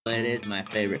It is my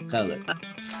favorite color.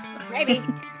 Maybe. All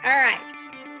right.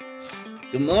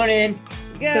 Good morning.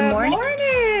 Good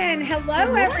morning. Hello, Good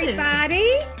morning.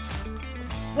 everybody.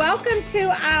 Welcome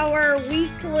to our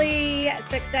weekly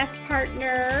Success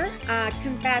Partner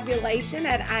confabulation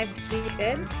at I've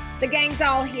Did. The gang's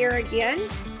all here again.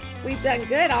 We've done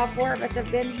good. All four of us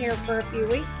have been here for a few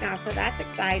weeks now, so that's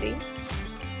exciting.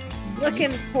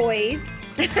 Looking poised.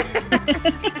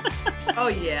 Oh,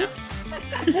 yeah.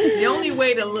 The only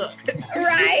way to look.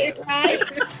 Right.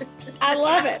 I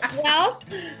love it. Well,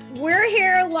 we're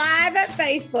here live at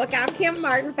Facebook. I'm Kim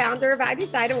Martin, founder of I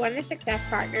Decided, one of the Success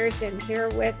Partners, and here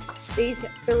with these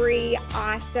three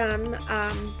awesome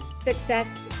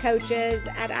success coaches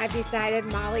at I've Decided,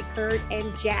 Molly, Kurt, and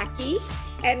Jackie.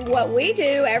 And what we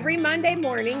do every Monday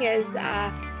morning is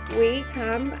we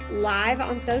come live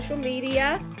on social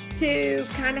media to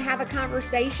kind of have a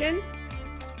conversation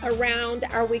around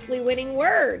our weekly winning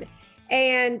word.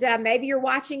 And maybe you're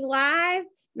watching live,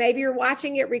 maybe you're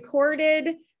watching it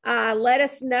recorded. Let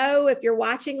us know if you're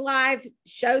watching live,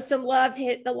 show some love,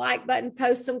 hit the like button,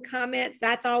 post some comments.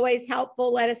 That's always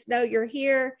helpful. Let us know you're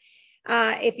here.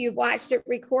 If you've watched it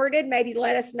recorded, maybe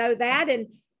let us know that. And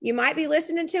you might be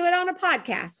listening to it on a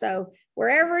podcast. So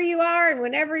wherever you are and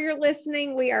whenever you're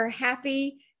listening, we are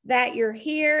happy that you're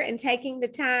here and taking the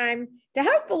time to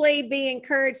hopefully be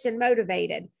encouraged and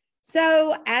motivated.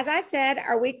 So as I said,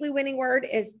 our weekly winning word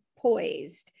is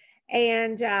poised.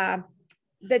 And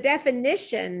the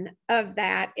definition of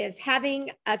that is having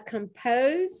a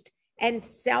composed and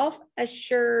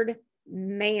self-assured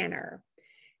manner.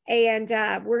 And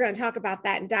we're going to talk about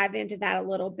that and dive into that a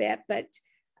little bit. But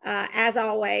as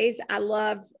always, I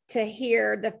love to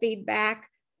hear the feedback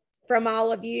from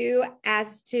all of you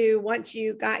as to once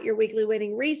you got your weekly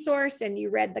winning resource and you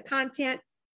read the content,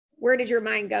 where did your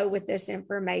mind go with this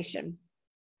information?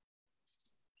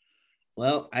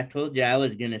 Well, I told you I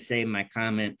was going to save my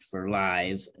comments for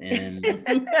live, and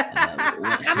I'm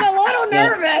a little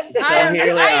nervous. So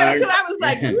here we are. I was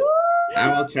like, woo!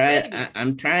 I will try.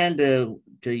 I'm trying to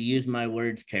use my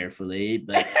words carefully,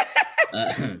 but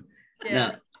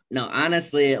no.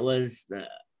 Honestly, it was.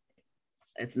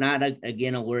 It's not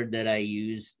a word that I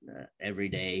use every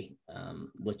day,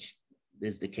 which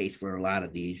is the case for a lot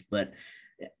of these. But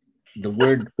the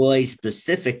word "poise"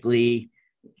 specifically,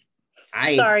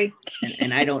 I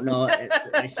don't know.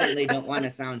 I certainly don't want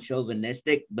to sound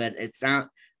chauvinistic, but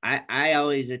I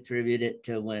always attribute it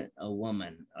to a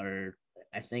woman, or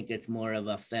I think it's more of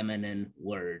a feminine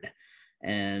word.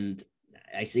 And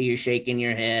I see you're shaking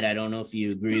your head. I don't know if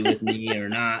you agree with me or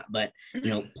not, but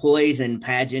poise and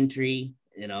pageantry,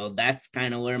 that's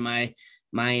kind of where my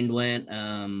mind went.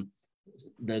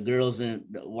 The girls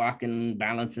walking,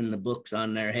 balancing the books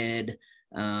on their head.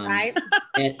 Right.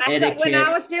 When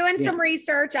I was doing some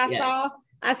research, I saw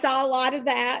a lot of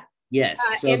that. Yes.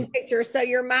 In pictures. So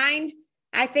your mind,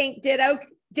 I think, did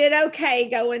okay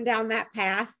going down that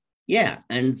path. Yeah,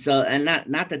 and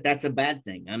not that that's a bad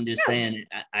thing. I'm just saying.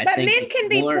 But think men can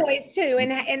be poised too,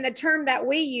 in the term that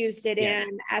we used it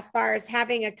in, as far as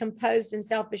having a composed and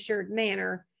self-assured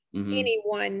manner. Mm-hmm.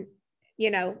 Anyone,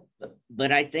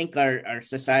 But I think our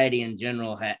society in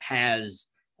general has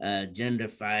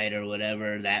genderfied or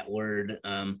whatever that word.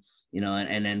 And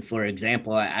then, for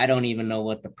example, I don't even know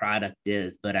what the product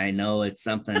is, but I know it's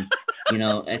something.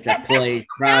 It's a poised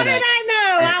product. How did I know?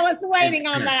 I was waiting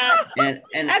on that. Somebody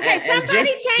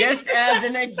changed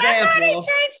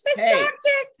the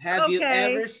subject. Have you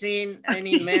ever seen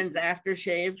any men's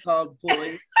aftershave called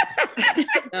Poise?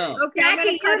 No. Okay,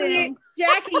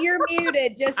 Jackie, you're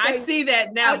muted. I see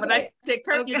that now, but I said,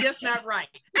 Kurt, you're just not right.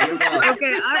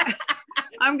 Okay,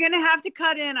 I'm gonna have to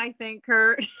cut in, I think,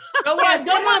 Kurt. Go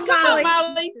on,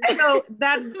 Molly.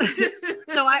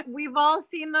 So we've all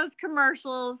seen those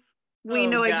commercials. We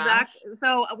know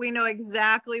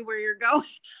exactly where you're going.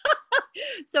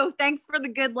 So thanks for the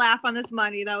good laugh on this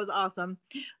money. That was awesome.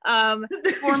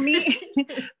 For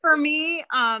me,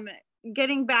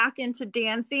 getting back into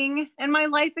dancing in my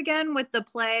life again with the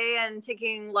play and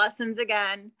taking lessons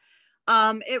again.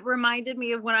 It reminded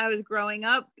me of when I was growing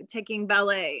up taking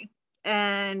ballet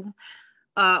and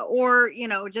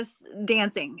just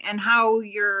dancing, and how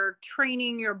you're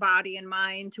training your body and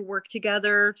mind to work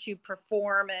together to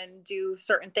perform and do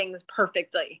certain things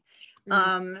perfectly.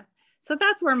 Mm-hmm. So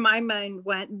that's where my mind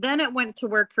went. Then it went to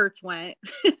where Kurt's went.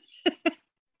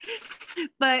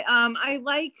 But I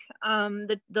like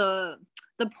the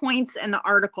points in the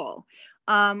article.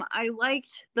 I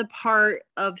liked the part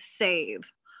of save.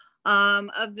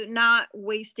 Of not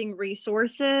wasting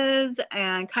resources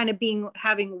and kind of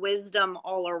having wisdom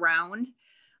all around.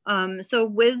 So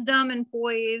wisdom and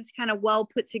poise kind of well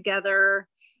put together.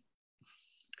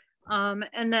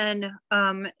 And then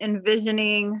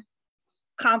envisioning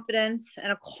confidence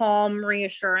and a calm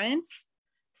reassurance.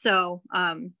 So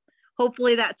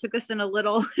hopefully that took us in a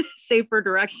little safer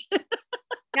direction.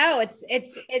 No,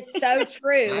 it's so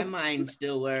true. My mind's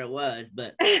still where it was,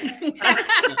 but No,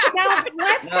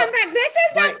 let's come back.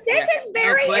 This is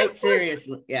very quite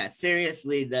seriously. Yeah,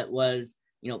 seriously, that was,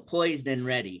 poised and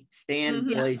ready.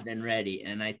 Stand poised and ready.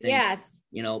 And I think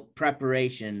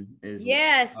preparation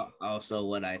is also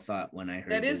what I thought when I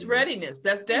heard that is readiness.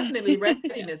 That's definitely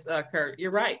readiness, Kurt.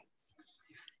 You're right.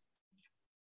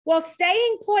 Well,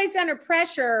 staying poised under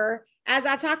pressure, as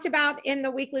I talked about in the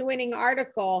Weekly Winning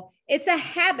article, it's a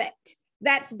habit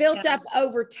that's built up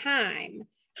over time.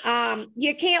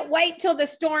 You can't wait till the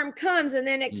storm comes and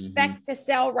then expect to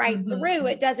sail right through.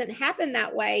 It doesn't happen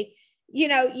that way.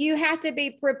 You have to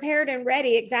be prepared and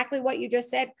ready, exactly what you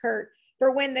just said, Kurt,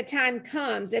 for when the time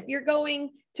comes. If you're going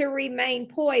to remain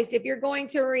poised, if you're going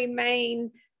to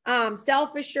remain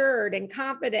self-assured and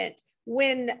confident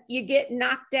when you get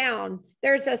knocked down,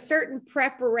 there's a certain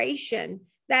preparation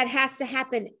that has to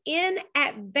happen in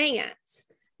advance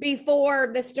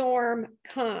before the storm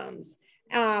comes.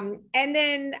 And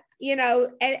then,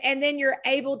 and then you're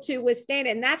able to withstand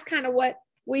it. And that's kind of what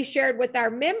we shared with our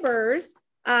members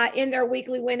in their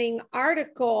Weekly Winning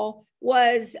article,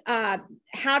 was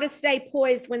how to stay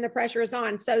poised when the pressure is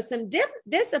on. So some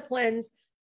disciplines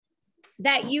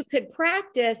that you could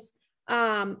practice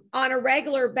on a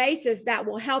regular basis that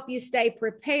will help you stay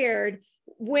prepared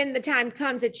when the time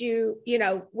comes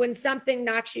that when something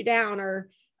knocks you down, or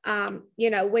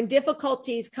when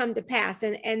difficulties come to pass,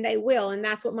 and they will. And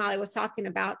that's what Molly was talking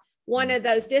about. One of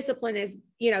those disciplines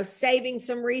is, saving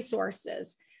some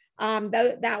resources.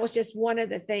 That was just one of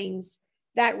the things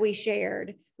that we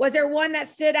shared. Was there one that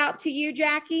stood out to you,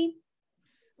 Jackie?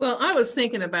 Well, I was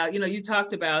thinking about, you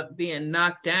talked about being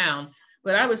knocked down,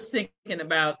 but I was thinking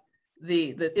about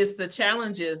it's the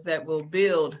challenges that will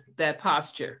build that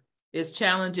posture. It's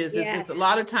challenges. It's a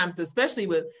lot of times, especially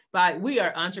we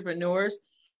are entrepreneurs,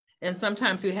 and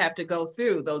sometimes we have to go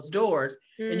through those doors,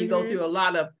 and you go through a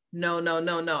lot of no.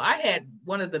 I had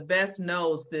one of the best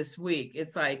no's this week.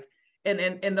 It's like,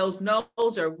 and those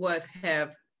no's are what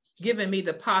have given me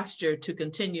the posture to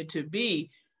continue to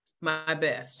be my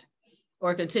best,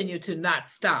 or continue to not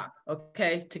stop.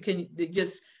 Okay,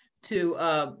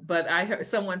 but I heard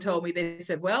someone told me, they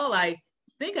said, well, I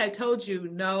think I told you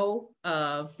no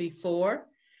before,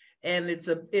 and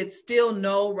it's still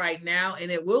no right now,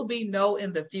 and it will be no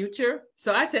in the future.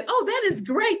 So I said, oh, that is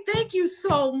great. Thank you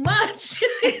so much.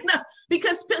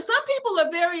 Because some people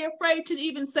are very afraid to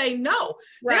even say no.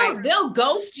 Right. They'll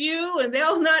ghost you, and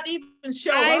they'll not even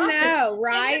show up. I know,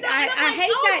 right? I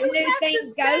hate that new thing,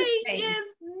 ghosting.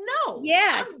 Is no.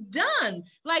 Yes. I'm done.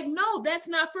 Like, no, that's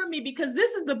not for me, because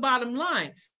this is the bottom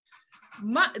line.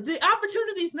 The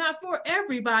opportunity is not for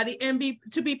everybody, and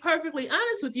to be perfectly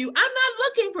honest with you, I'm not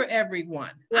looking for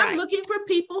everyone. Right. I'm looking for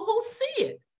people who see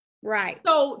it. Right.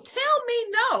 So tell me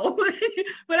no.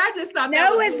 But I just thought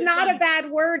no is really not funny. A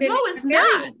bad word. No, it's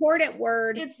not. An important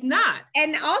word. It's not.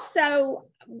 And also,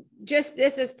 this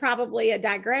is probably a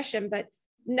digression, but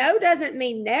no doesn't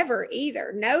mean never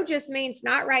either. No just means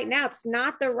not right now. It's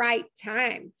not the right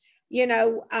time.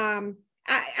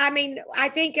 I mean, I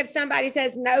think if somebody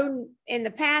says no in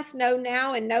the past, no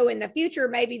now, and no in the future,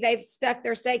 maybe they've stuck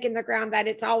their stake in the ground that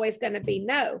it's always going to be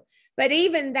no. But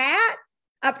even that,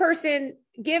 a person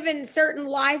given certain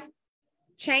life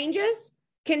changes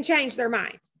can change their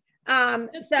mind.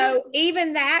 So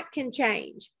even that can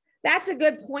change. That's a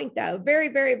good point, though. Very,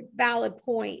 very valid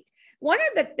point. One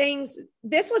of the things,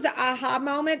 this was an aha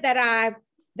moment that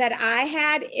I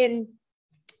had in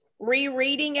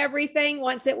rereading everything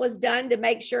once it was done, to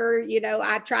make sure,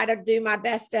 I try to do my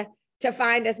best to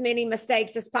find as many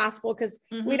mistakes as possible, because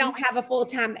we don't have a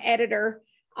full-time editor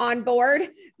on board.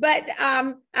 But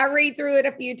I read through it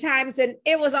a few times, and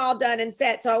it was all done and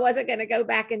set, so I wasn't going to go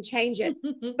back and change it.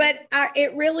 But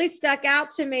it really stuck out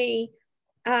to me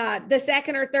the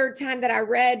second or third time that I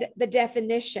read the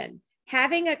definition: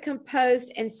 having a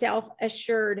composed and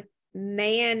self-assured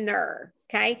manner.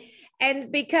 Okay. And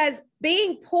because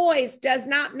being poised does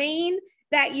not mean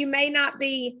that you may not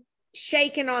be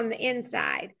shaken on the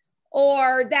inside,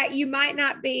 or that you might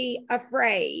not be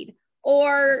afraid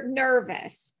or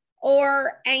nervous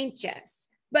or anxious,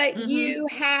 but you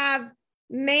have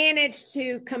managed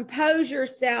to compose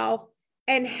yourself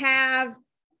and have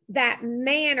that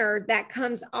manner that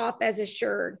comes off as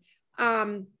assured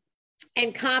and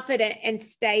confident and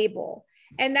stable.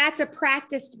 And that's a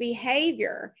practiced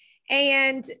behavior.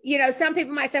 And, some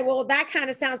people might say, well, that kind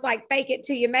of sounds like fake it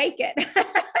till you make it.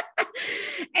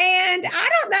 And I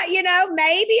don't know,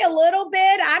 maybe a little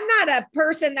bit. I'm not a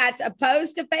person that's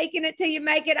opposed to faking it till you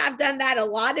make it. I've done that a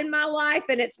lot in my life,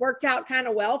 and it's worked out kind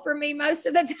of well for me most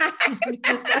of the time.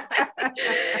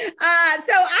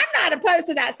 So I'm not opposed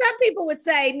to that. Some people would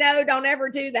say, no, don't ever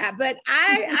do that. But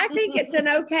I think it's an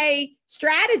okay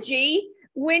strategy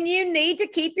when you need to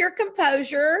keep your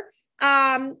composure.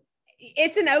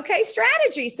 It's an okay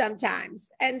strategy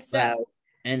sometimes. And so.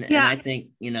 And I think,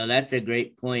 that's a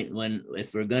great point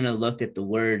if we're going to look at the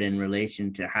word in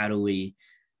relation to how do we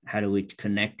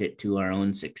connect it to our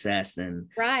own success and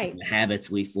right. the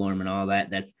habits we form and all that,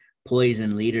 that's poise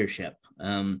and leadership.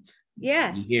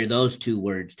 Yes. You hear those two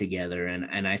words together.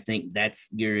 And I think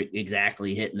you're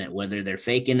exactly hitting it, whether they're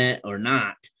faking it or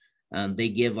not. They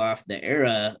give off the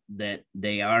era that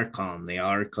they are calm, they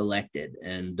are collected,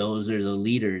 and those are the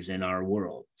leaders in our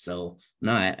world. So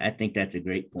no, I think that's a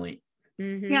great point.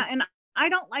 Mm-hmm. Yeah. And I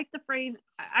don't like the phrase.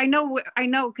 I know,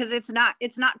 because it's not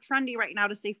trendy right now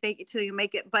to say fake it till you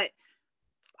make it, but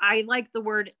I like the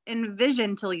word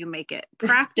envision till you make it,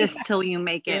 practice till you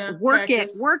make it, work it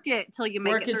till you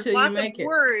make it. There's lots of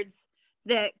words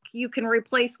that you can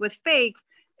replace with fake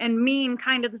and mean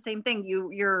kind of the same thing.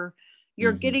 You're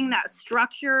mm-hmm. getting that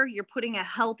structure. You're putting a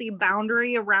healthy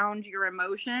boundary around your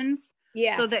emotions.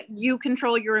 Yes. So that you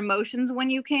control your emotions when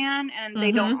you can, and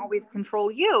they don't always control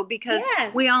you, because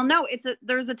we all know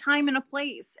there's a time and a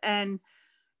place. And,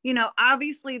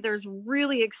 obviously there's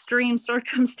really extreme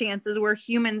circumstances where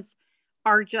humans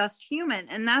are just human,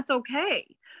 and that's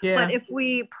okay. Yeah. But if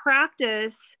we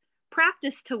practice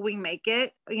till we make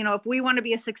it, if we want to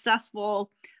be a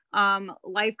successful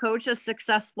life coach, a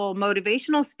successful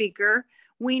motivational speaker,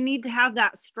 we need to have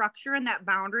that structure and that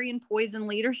boundary and poise and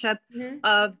leadership mm-hmm.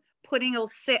 of putting a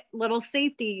little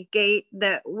safety gate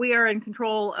that we are in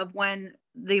control of when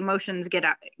the emotions get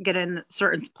in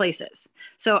certain places.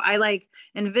 So I like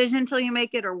envision till you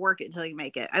make it or work it till you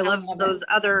make it. I love those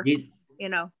other,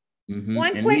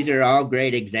 Mm-hmm. These are all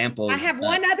great examples. I have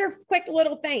one other quick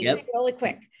little thing, really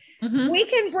quick. Mm-hmm. We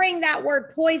can bring that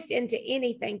word poised into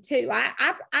anything too.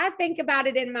 I think about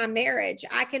it in my marriage.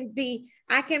 I can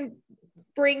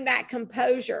bring that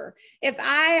composure. If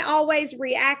I always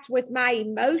react with my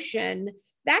emotion,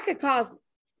 that could cause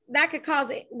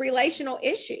relational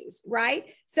issues, right?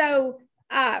 So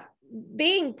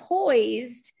being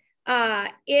poised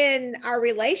in our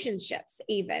relationships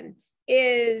even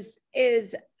is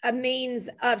a means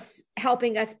of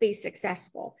helping us be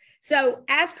successful. So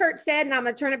as Kurt said, and I'm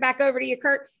going to turn it back over to you,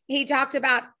 Kurt, he talked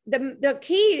about the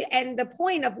key and the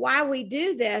point of why we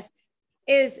do this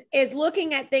is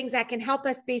looking at things that can help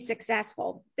us be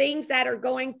successful, things that are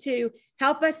going to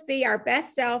help us be our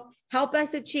best self, help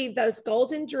us achieve those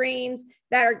goals and dreams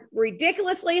that are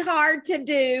ridiculously hard to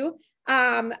do.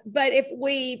 But if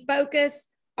we focus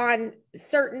on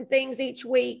certain things each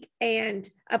week and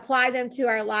apply them to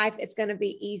our life, it's going to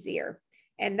be easier.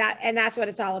 And that's what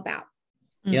it's all about.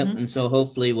 Yep. Mm-hmm. And so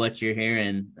hopefully what you're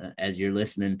hearing as you're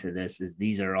listening to this is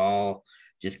these are all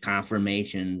just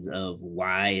confirmations of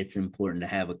why it's important to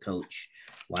have a coach,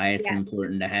 why it's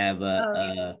important to have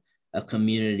a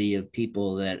community of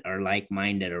people that are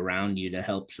like-minded around you to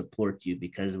help support you,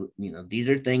 because, these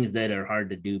are things that are hard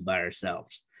to do by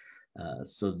ourselves.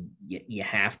 So you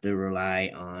have to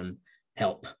rely on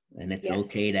help, and it's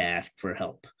okay to ask for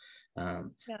help.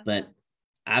 But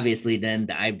obviously then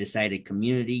the I've Decided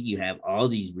community, you have all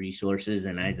these resources.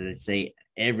 And as I say,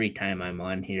 every time I'm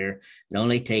on here, it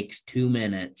only takes 2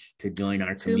 minutes to join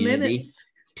our community.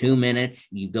 2 minutes.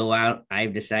 You go out,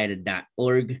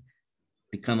 I'veDecided.org,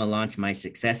 become a Launch My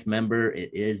Success member.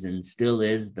 It is and still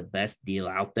is the best deal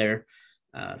out there.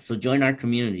 So join our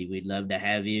community. We'd love to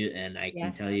have you. And I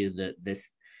can tell you that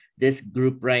this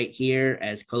group right here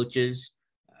as coaches,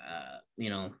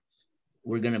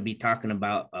 we're going to be talking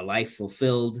about a life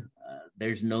fulfilled.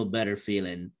 There's no better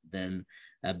feeling than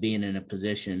being in a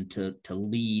position to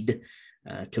lead,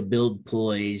 to build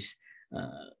poise.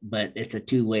 But it's a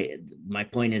two-way. My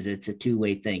point is it's a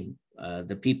two-way thing.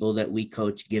 The people that we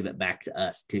coach give it back to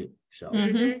us too. So,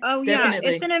 oh Definitely. Yeah,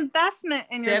 it's an investment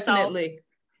in yourself.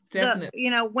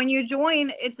 Definitely. When you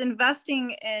join, it's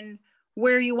investing in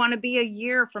where you want to be a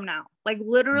year from now. Like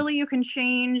literally, you can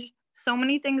change so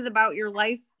many things about your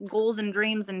life goals and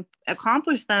dreams and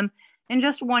accomplish them in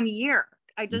just 1 year.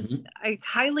 I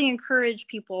highly encourage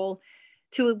people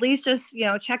to at least just,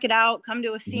 check it out, come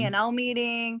to a CNL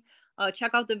meeting,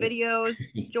 check out the videos,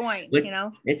 join,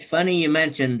 It's funny you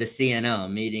mentioned the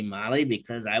CNL meeting, Molly,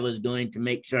 because I was going to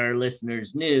make sure our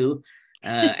listeners knew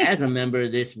as a member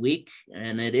this week,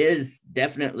 and it is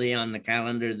definitely on the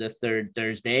calendar the third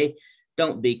Thursday.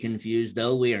 Don't be confused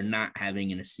though. We are not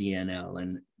having a CNL.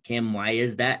 And Kim, why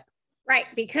is that? Right,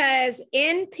 because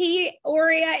in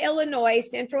Peoria, Illinois,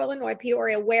 Central Illinois,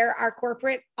 Peoria, where our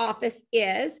corporate office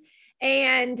is,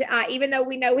 and even though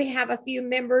we know we have a few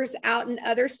members out in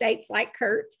other states like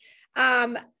Kurt,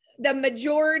 the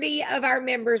majority of our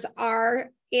members are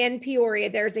in Peoria.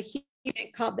 There's a huge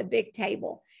event called the Big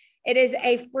Table. It is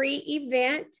a free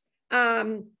event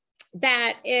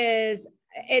that is,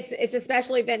 it's a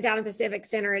special event down at the Civic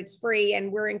Center. It's free,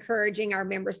 and we're encouraging our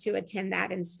members to attend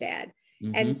that instead.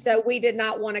 And so we did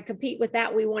not want to compete with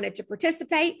that. We wanted to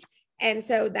participate. And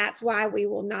so that's why we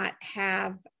will not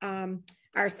have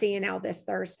our CNL this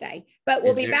Thursday. But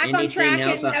we'll be back on track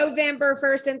in November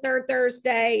 1st and 3rd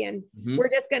Thursday. And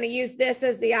we're just going to use this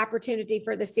as the opportunity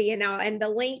for the CNL. And the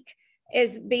link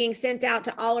is being sent out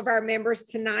to all of our members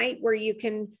tonight, where you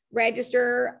can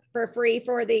register for free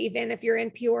for the event if you're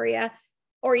in Peoria,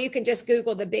 or you can just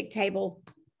Google the Big Table,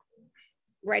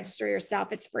 register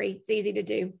yourself. It's free. It's easy to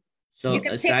do. So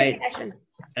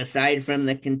aside from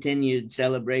the continued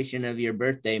celebration of your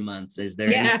birthday months, is there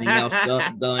anything else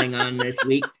going on this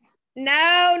week?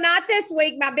 No, not this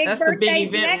week. My big birthday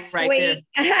is next week.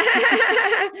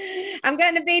 I'm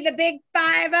going to be the big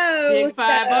 5-0. Big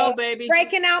 5-0, baby.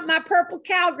 Breaking out my purple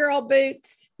cowgirl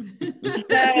boots.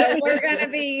 So we're going to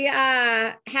be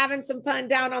having some fun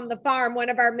down on the farm. One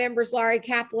of our members, Laurie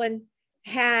Kaplan,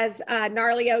 has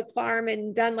Gnarly Oak Farm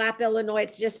in Dunlap, Illinois.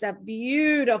 It's just a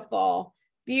beautiful,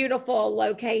 beautiful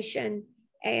location.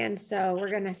 And so we're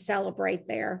going to celebrate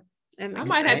there. I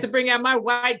might have to bring out my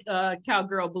white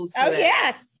cowgirl boots. For that.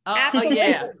 Yes. Absolutely.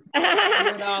 Yeah.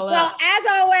 Well, as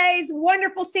always,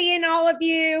 wonderful seeing all of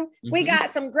you. We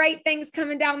got some great things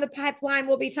coming down the pipeline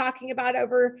we'll be talking about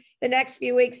over the next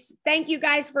few weeks. Thank you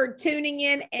guys for tuning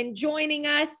in and joining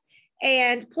us.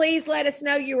 And please let us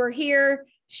know you were here.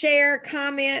 Share,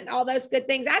 comment, all those good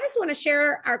things. I just want to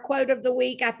share our quote of the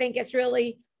week. I think it's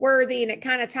really worthy, and it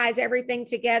kind of ties everything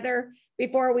together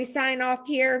before we sign off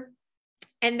here.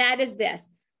 And that is this: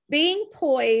 being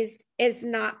poised is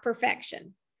not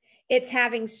perfection. It's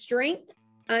having strength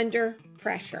under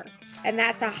pressure. And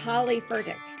that's a Holly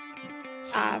Furtick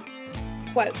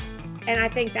quote. And I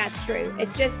think that's true.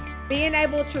 It's just being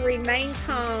able to remain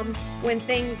calm when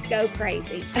things go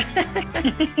crazy.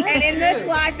 And in this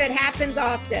life, it happens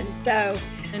often. So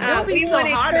we want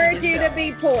to encourage you to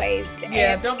be poised.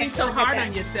 Yeah, don't be so hard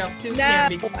on yourself too,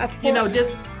 Kimmy. You know,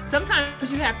 just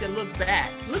sometimes you have to look back.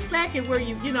 Look back at where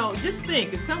you just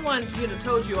think if someone,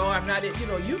 told you, oh, I'm not it,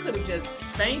 you could have just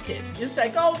fainted. It's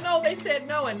like, oh no, they said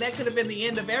no. And that could have been the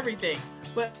end of everything.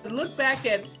 But look back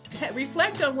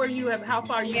reflect on where you have, how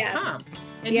far you've come.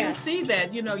 And you'll see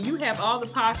that, you have all the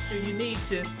posture you need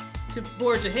to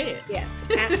forge ahead. Yes,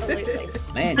 absolutely.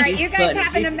 Man, all right, you guys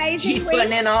have an amazing week.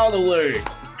 Putting in all the words.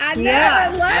 I know, I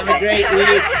love have a great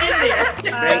week.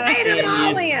 Made them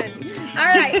all in. All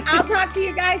right, I'll talk to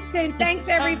you guys soon. Thanks,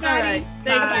 everybody. All right.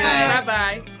 Thank you.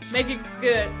 Bye-bye. Make it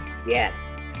good. Yes.